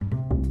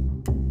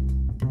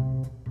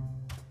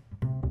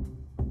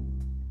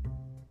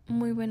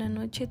muy buena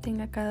noche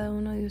tenga cada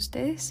uno de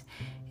ustedes.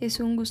 Es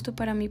un gusto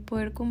para mí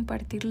poder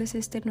compartirles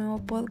este nuevo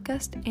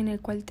podcast en el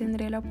cual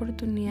tendré la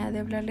oportunidad de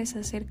hablarles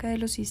acerca de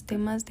los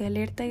sistemas de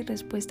alerta y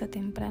respuesta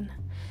temprana.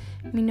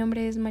 Mi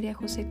nombre es María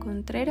José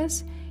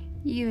Contreras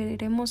y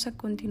veremos a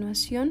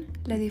continuación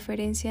la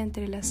diferencia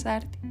entre la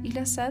SART y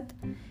la SAT,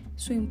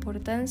 su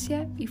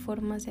importancia y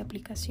formas de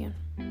aplicación.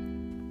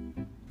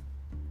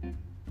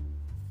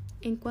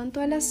 En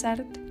cuanto a la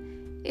SART,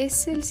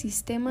 es el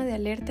sistema de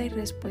alerta y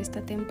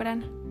respuesta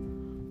temprana,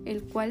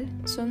 el cual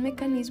son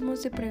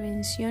mecanismos de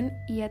prevención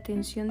y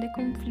atención de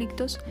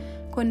conflictos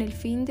con el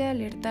fin de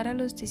alertar a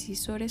los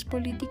decisores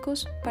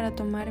políticos para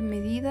tomar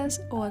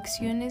medidas o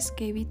acciones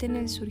que eviten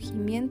el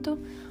surgimiento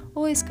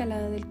o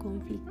escalada del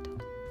conflicto.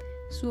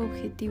 Su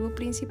objetivo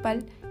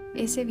principal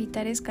es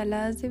evitar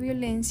escaladas de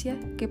violencia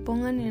que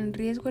pongan en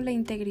riesgo la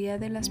integridad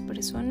de las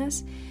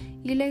personas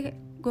y la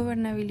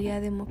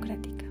gobernabilidad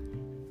democrática.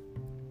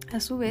 A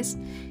su vez,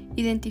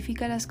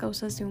 identifica las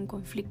causas de un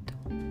conflicto,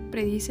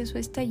 predice su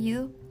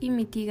estallido y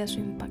mitiga su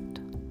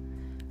impacto.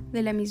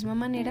 De la misma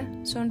manera,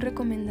 son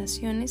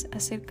recomendaciones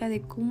acerca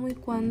de cómo y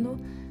cuándo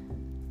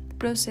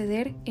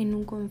proceder en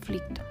un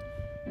conflicto.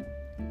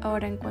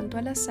 Ahora, en cuanto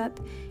a la SAT,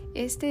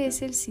 este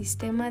es el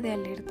sistema de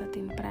alerta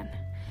temprana,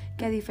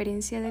 que a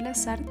diferencia de la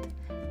SART,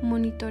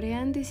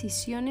 monitorean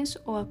decisiones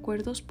o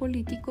acuerdos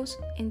políticos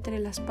entre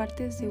las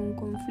partes de un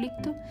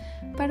conflicto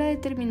para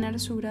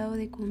determinar su grado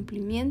de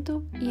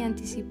cumplimiento y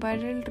anticipar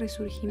el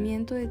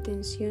resurgimiento de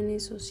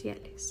tensiones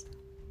sociales.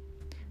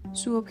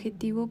 Su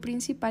objetivo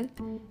principal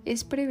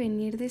es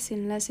prevenir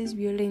desenlaces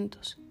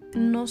violentos,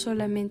 no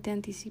solamente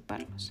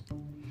anticiparlos.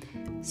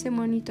 Se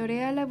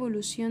monitorea la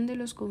evolución de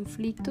los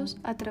conflictos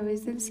a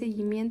través del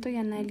seguimiento y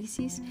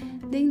análisis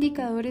de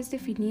indicadores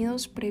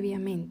definidos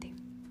previamente.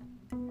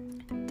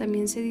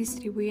 También se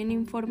distribuyen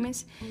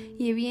informes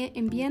y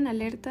envían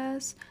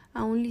alertas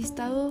a un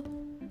listado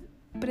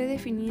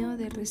predefinido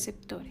de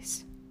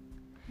receptores.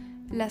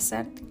 La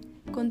SART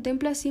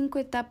contempla 5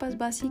 etapas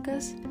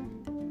básicas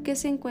que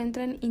se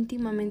encuentran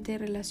íntimamente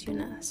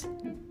relacionadas,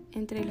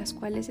 entre las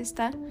cuales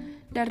está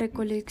la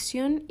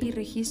recolección y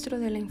registro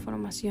de la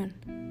información,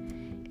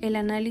 el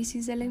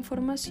análisis de la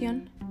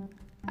información,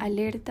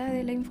 alerta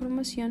de la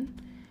información,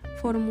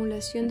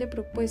 formulación de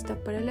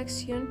propuesta para la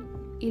acción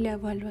y la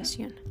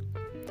evaluación.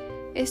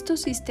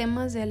 Estos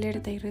sistemas de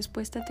alerta y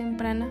respuesta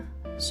temprana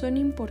son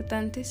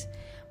importantes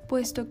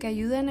puesto que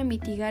ayudan a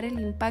mitigar el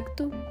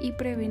impacto y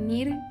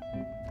prevenir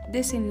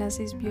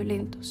desenlaces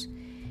violentos,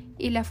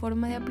 y la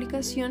forma de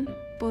aplicación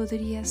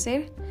podría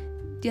ser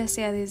ya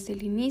sea desde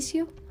el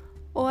inicio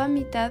o a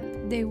mitad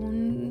de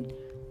un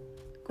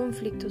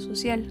conflicto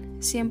social,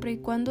 siempre y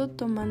cuando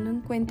tomando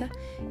en cuenta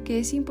que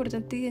es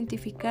importante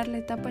identificar la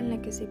etapa en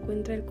la que se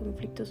encuentra el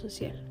conflicto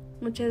social.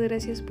 Muchas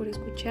gracias por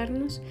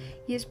escucharnos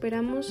y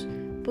esperamos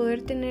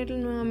poder tener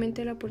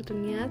nuevamente la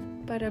oportunidad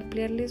para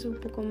ampliarles un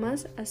poco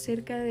más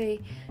acerca de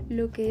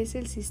lo que es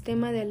el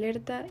sistema de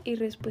alerta y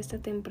respuesta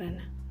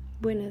temprana.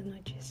 Buenas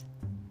noches.